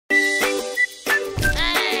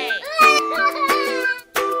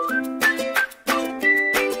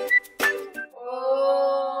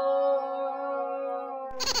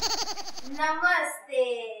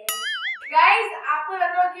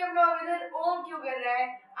रहा है।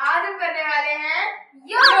 आज हम करने वाले हैं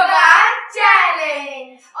योगा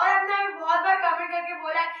चैलेंज। और आपने हमें बहुत बार कमेंट करके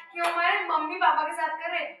बोला कि हमारे मम्मी पापा के साथ कर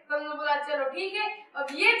रहे, तो हमने बोला चलो ठीक है, अब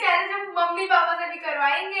ये चैलेंज हम मम्मी पापा से भी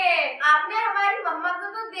करवाएंगे। आपने हमारी मम्मा को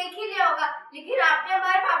तो देख ही लिया होगा, लेकिन आपने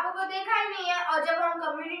हमारे पापा को देखा ही नहीं है। और जब हम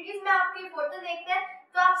कम्युनिटीज में आपकी फोटो देखते हैं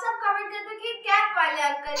तो आप सब कमेंट करते हैं कि कैप वाले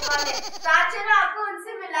अंकल कौन है, तो आज चलो आपको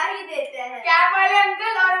उनसे मिला ही देते हैं। कैप वाले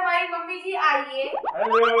अंकल और हमारी मम्मी जी, आइए।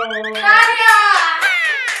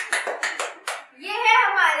 ये है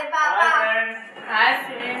हमारे पापा। Hi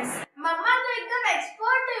friends. मम्मा तो एकदम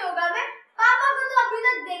एक्सपर्ट है योगा में, पापा को तो अभी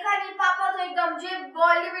तक देखा नहीं। पापा तो एकदम जिम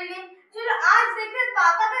बॉडी बिल्डिंग। चलो आज देखते हैं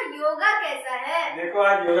पापा का योगा कैसा है। देखो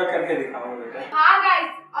आज योगा करके दिखाऊंगा बेटा। हाँ गाइस,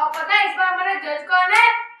 और पता है इस बार हमारा जज कौन है?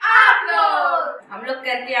 आप लोग। हम लोग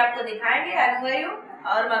करके आपको दिखाएंगे, अनु आयु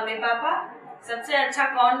और मम्मी पापा। सबसे अच्छा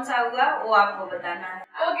कौन सा हुआ वो आपको बताना है।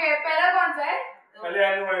 ओके, पहला कौन सा है? तो पहले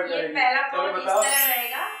अनु आयु ये करेंगे। पहला चलो पोज इस बताओ। तरह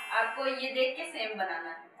रहेगा, आपको ये देख के सेम बनाना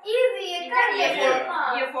है। इजी है, कर लेते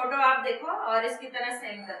ये फोटो आप देखो और इसकी तरह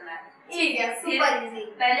सेम करना है। ठीक है, सुपर इजी।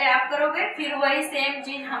 पहले आप करोगे, फिर वही सेम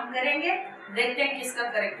चीज हम करेंगे, देखते हैं किसका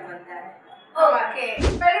करेक्ट बनता है। ओके,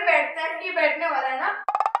 पहले बैठता है, ये बैठने वाला है ना।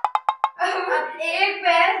 अब एक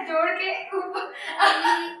पैर जोड़ के ऊपर,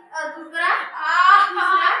 दूसरा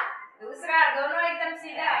दूसरा दोनों एकदम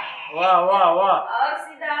सीधा वाह वाह वाह, और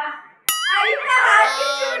सीधा।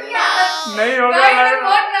 नहीं होगा गाइस हम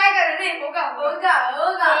बहुत ट्राई कर रहे हैं। होगा होगा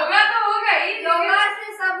होगा होगा तो होगा ही, योगा से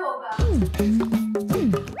सब होगा।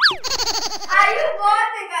 आयु बहुत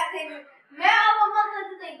बेकार थे, मैं और मम्मा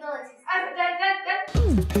करते तो एकदम अच्छी से।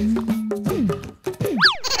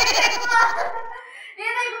 ये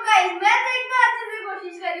देखो गाइस, मैं तो एकदम अच्छे से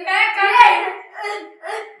कोशिश कर रही हूँ।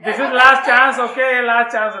 This is last chance. Okay, ये लास्ट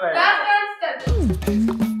चांस रहेगा। लास्ट चांस कर।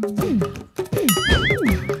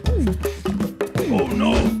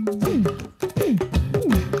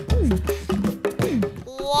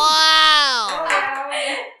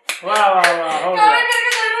 वाह वाह वाह, हो गया। कमेंट करके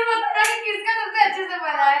जरूर बताना कि किसका सबसे अच्छे से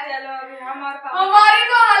बना है। चलो अभी हम और पापा। हमारी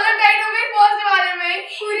तो हालत टाइट हो गई फर्स्ट वाले में,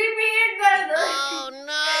 पूरी पीठ दर्द।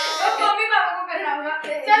 अब मम्मी पापा को करना होगा।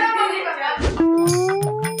 चलो मम्मी पापा,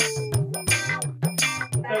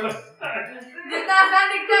 चलो जितना आसान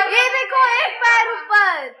दिखता है। ये देखो, एक पैर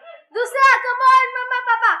ऊपर, दूसरा। कम ऑन मम्मा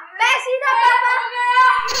पापा, पैर सीधा पापा।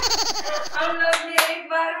 हम लोग ने एक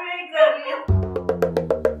बार में ही कर लिया।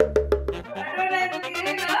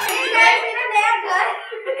 मेरा नया घर।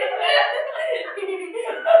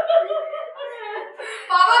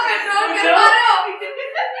 पापा कंट्रोल कर पा रहे हो?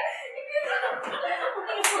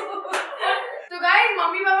 तो गाइस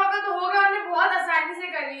मम्मी पापा का तो होगा, हमने बहुत आसानी से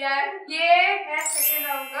कर लिया है। ये है सेकंड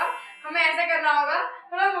राउंड का, हमें ऐसा करना होगा।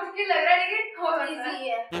 थोड़ा मुश्किल लग रहा है लेकिन हो सकता है। इजी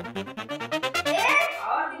है।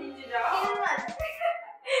 और नीचे जाओ।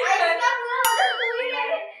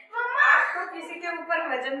 आपको किसी के ऊपर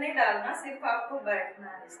वजन नहीं डालना, सिर्फ आपको बैठना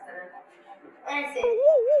है इस तरह ऐसे।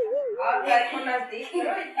 और पैर को नजदीक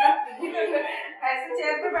करो, इतना ऐसे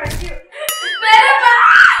चेयर पे बैठी हो।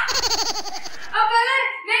 अब पहले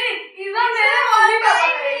नहीं, इस बार मेरे मम्मी पापा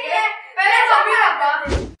करेंगे। पहले मम्मी पापा।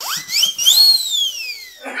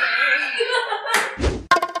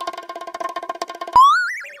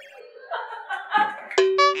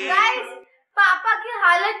 गाइस, पापा की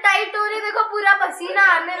हालत टाइट हो रही है, देखो पूरा पसीना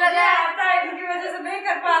आने लगा है। आता है, इनकी वजह से नहीं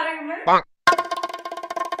कर पा रही हूँ मैं।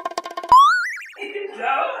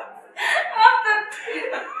 जाओ। अब तक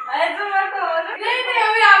ऐसे मत हो ना। नहीं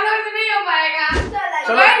अभी आप लोगों से नहीं हो पाएगा।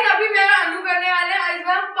 चलो गाइस अभी मेरा अनु करने वाले हैं और इस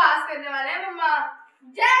बार हम पास करने वाले हैं। मम्मा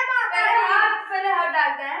जय माता दी। पहले हाथ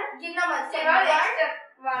डालते हैं। गिनना मत। चलो नेक्स्ट स्टेप।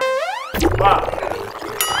 वाह,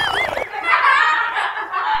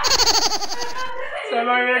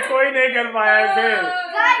 चलो ये कोई नहीं कर पाया है फेल।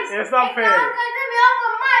 गाइस, ये सब फेल। मैं और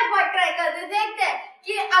मम्मा एक बार ट्राई करते, देखते हैं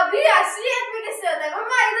कि अभी असलियत में किससे होता है।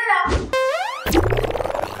 मम्मा इधर आओ।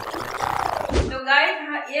 तो गाइस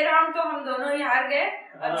ये राउंड तो हम दोनों ही हार गए।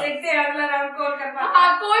 अब देखते हैं अगला राउंड कौन कर पाता है। हाँ,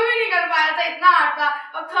 कोई भी नहीं कर पाया था, इतना हार्ड था।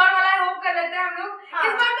 अब थर्ड वाला होप कर लेते हैं हम लोग। हाँ।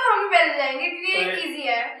 इस बार तो हम ही पहले जाएंगे क्योंकि ये इजी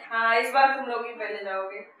है। हाँ, इस बार तुम लोग ही पहले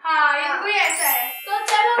जाओगे। हाँ, ये कोई ऐसा है। तो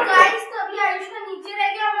चलो गाइस, तो अभी आयुष का नीचे रह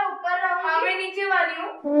गया, मैं ऊपर रहूंगी। हाँ, मैं नीचे वाली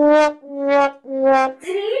हूँ।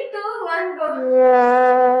 3 2 1 गो।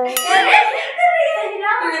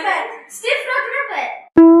 स्टिफ रखना पैर।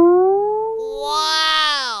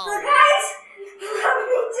 तो गाइस, हम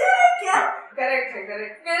नीचे हैं क्या? करेक्ट है,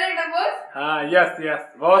 करेक्ट। करेक्ट है बॉस। हाँ, यस यस,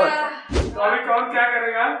 बहुत अच्छा। तो अभी कौन क्या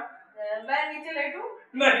करेगा? मैं नीचे लेटूं?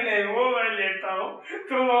 नहीं नहीं, वो मैं लेटता हूँ,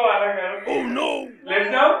 तुम वो वाला करो। ओह नो,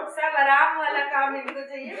 लेट जाओ। सब आराम वाला काम इनको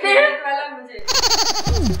चाहिए, मेहनत वाला मुझे।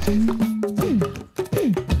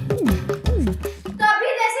 तो अभी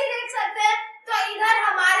जैसे ही देख सकते हैं, तो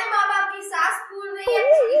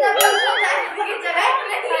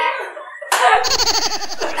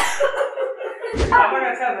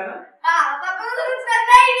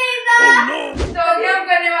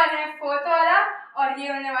और ये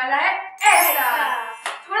होने वाला है ऐसा।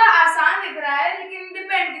 थोड़ा आसान दिख रहा है लेकिन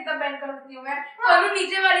डिपेंड कितना बेंड कर सकती हूँ मैं। तो अनु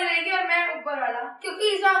नीचे वाली रहेगी और मैं ऊपर वाला,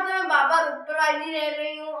 क्योंकि इस बार मैं बाबा ऊपर वाली रह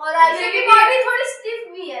रही हूँ और आयशा की बॉडी थोड़ी स्टिफ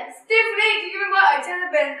भी है। स्टिफ नहीं, क्योंकि मैं बहुत अच्छे से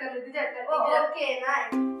बेंड कर लेती हूँ। Okay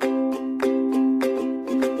nice.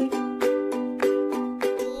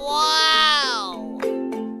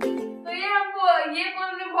 ये पोज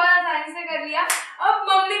हमने बहुत आसानी से कर लिया। अब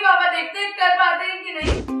मम्मी पापा देखते हैं कर पाते हैं कि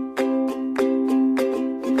नहीं।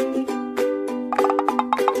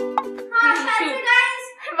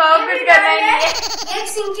 बहुत कुछ करना ही नहीं है। एक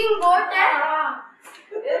सिंकिंग बोट है।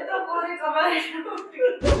 ये तो पूरी कमर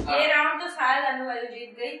ये राउंड तो शायद अनु वाली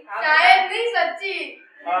जीत गई। शायद नहीं, सच्ची।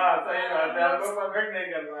 हाँ सही बात है, आपको परफेक्ट नहीं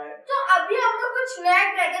कर पाए। तो अभी हम लोग कुछ नया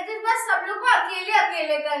ट्राई करते हैं, इस बार सब लोग को अकेले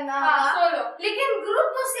अकेले करना होगा। सोलो, लेकिन ग्रुप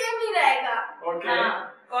तो सेम ही रहेगा। ओके।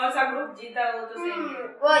 कौन सा ग्रुप जीता वो तो सेम है।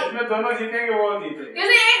 वही इसमें दोनों जीतेंगे, वो जीते।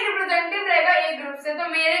 जैसे एक रिप्रेजेंटेटिव रहेगा एक ग्रुप से, तो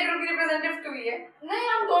मेरे ग्रुप की रिप्रेजेंटेटिव तू ही है। नहीं,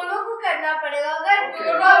 हम दोनों को करना पड़ेगा। अगर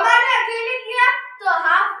Okay. पापा ने अकेले किया तो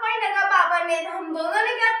हाफ पॉइंट, अगर पापा ने हम दोनों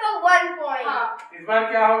ने किया तो 1 पॉइंट। इस बार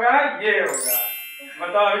क्या होगा, ये होगा।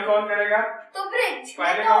 बताओ अभी कौन करेगा? तो ब्रिज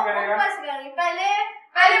पहले तो कौन करेगा? ऊपर से करेंगे। पहले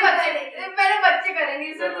बच्चे करेंगे,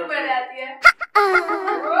 इससे तू पहले आती है।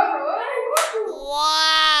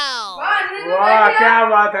 वाह क्या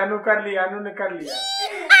बात है, अनु कर लिया, अनु ने कर लिया।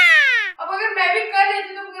 अब अगर मैं भी कर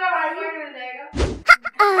लेती तो पूरा 1 पॉइंट मिल जाएगा।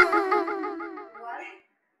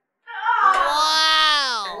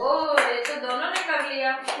 ये तो दोनों ने कर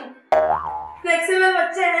लिया। फ्लेक्सिबल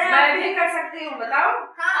बच्चे हैं। मैं भी कर सकती हूँ, बताओ।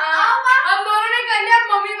 हम दोनों ने कर लिया।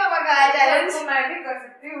 मम्मी पापा का है चैलेंज। तो मैं भी कर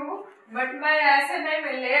सकती हूँ, बट मैं ऐसे नहीं,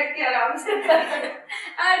 मैं लेट के आराम से कर।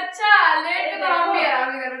 अच्छा, लेट के तो हम भी आराम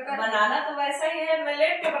से करते हैं। बनाना तो वैसा ही है, मैं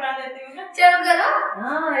लेट के बना देती हूँ ना। चलो करो।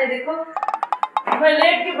 हाँ ये देखो, मैं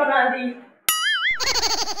लेट के बना दी।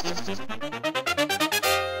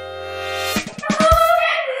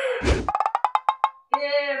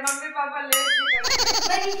 ये मम्मी पापा लेट के कर।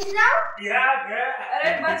 मैं नीचे जाऊँ? अरे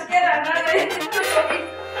बच के रहना नहीं।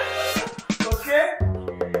 ओके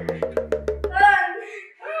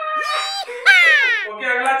ओके,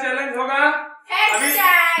 अगला चैलेंज होगा अभी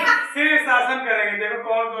शीर्षासन करेंगे। देखो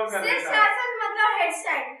कौन कौन कर रहा है। शीर्षासन मतलब हेड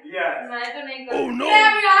स्टैंड। यस। मैं तो नहीं करूँगी। मैं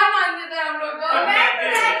अब यहाँ मान देते हैं हम लोग को। मैं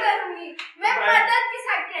ट्राई करूंगी। मैं मदद के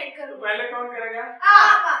साथ ट्राई तो करूंगी। पहले कौन करेगा?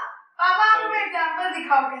 पापा। पापा आपको एग्जांपल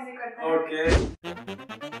दिखाओ कैसे करते हैं। ओके।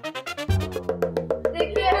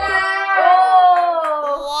 देखिए।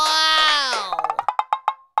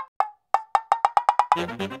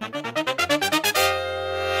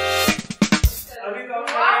 अभी तो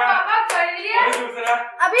वाह, पापा कर लिया। अभी दूसरा।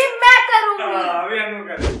 अभी मैं करूंगी। हाँ, अभी अनु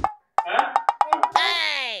करे। हाँ?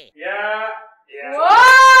 या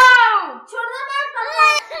वाओ! छोड़ना मत पापा।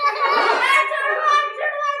 मैं छोड़वा। नहीं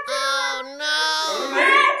छोड़ना।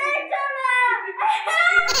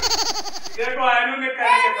 देखो अनु ने कर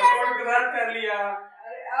लिया, सपोर्ट के साथ कर लिया।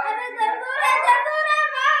 अरे दर्द हो रहा है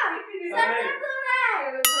माँ। सर दर्द हो रहा है।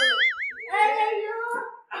 अरे यू।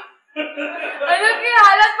 अनु की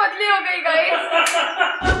हालत पतली हो गई गाइस।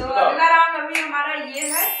 तो अगला राउंड अभी हमारा ये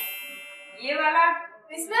है, ये वाला।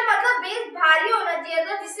 इसमें मतलब बेस भारी होना चाहिए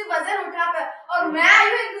था जिससे वजन उठा पाए, और मैं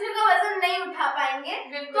आयु एक दूसरे का वजन नहीं उठा पाएंगे।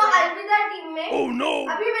 तो अलविदा टीम में।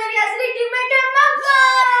 अभी मेरी असली टीममेट है मक्का।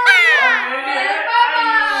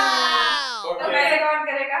 तो पहले कौन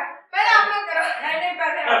करेगा? पहले आप लोग करो। नहीं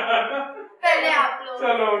पहले आप। पहले आप लोग।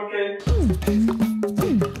 चलो ओके।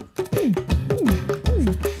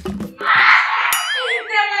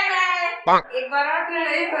 एक बार और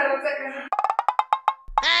नहीं करो सकते।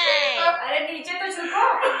 अरे नीचे तो झुको।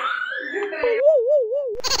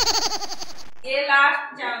 ये लास्ट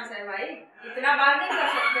चांस है भाई, इतना बार नहीं कर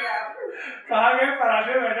सकते आप। कहाँ गए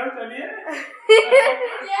पराठे मैडम? चलिए।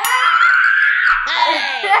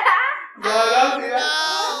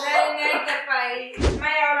 नहीं कर पाई।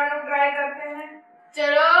 मैं और अनु ट्राई करते हैं।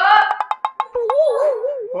 चलो।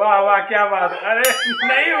 वाह वाह क्या बात है। अरे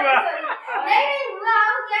नहीं हुआ। नहीं हुआ।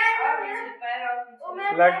 अब क्या है?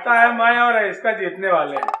 लगता है मैं और इसका जीतने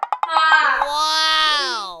वाले हैं।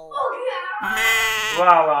 हो गया।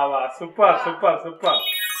 वाह वाह वाह, सुपर सुपर सुपर।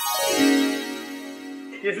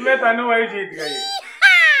 इसमें तनु वही जीत गई।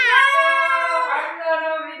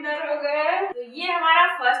 विनर हो गए। तो ये हमारा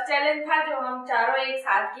फर्स्ट चैलेंज था जो हम चारों एक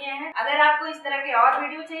साथ किए हैं। अगर आपको इस तरह के और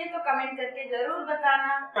वीडियो चाहिए तो कमेंट करके जरूर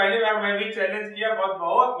बताना। पहली बार मैं भी चैलेंज किया,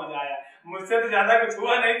 बहुत मजा आया। मुझसे तो ज्यादा कुछ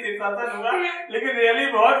हुआ नहीं, शीर्षासन हुआ, लेकिन रियली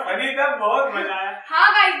बहुत फनी था, बहुत मजा आया। हाँ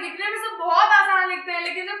गाइस, दिखने में सब बहुत आसान लिखते हैं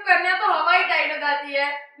लेकिन जब करने तो हवा ही टाइट हो जाती है।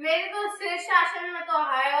 मेरी तो शीर्षासन में तो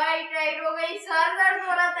हवा ही टाइट हो गई, सर दर्द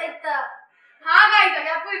हो रहा था इतना। हाँ गाइस, अगर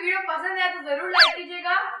आपको ये वीडियो पसंद है तो जरूर लाइक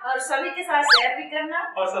कीजिएगा और सभी के साथ शेयर भी करना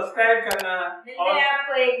और सब्सक्राइब करना। मिलते हैं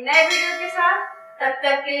आपको एक नए वीडियो के साथ, तब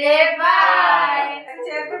तक के लिए बाय।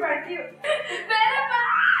 चेयर पे बैठी हो।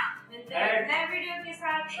 मिलते हैं एक नए वीडियो के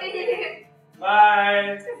साथ,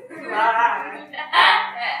 बाय।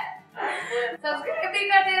 सब्सक्राइब भी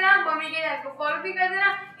कर देना, मम्मी के चैनल को फॉलो भी कर देना,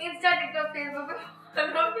 इंस्टा टिकटॉक फेसबुक पे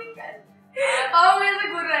फॉलो भी कर। और मेरे से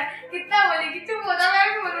घूर रहा है, कितना बोलेगी, चुप हो जा,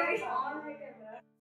 मैं भी बोलूंगी।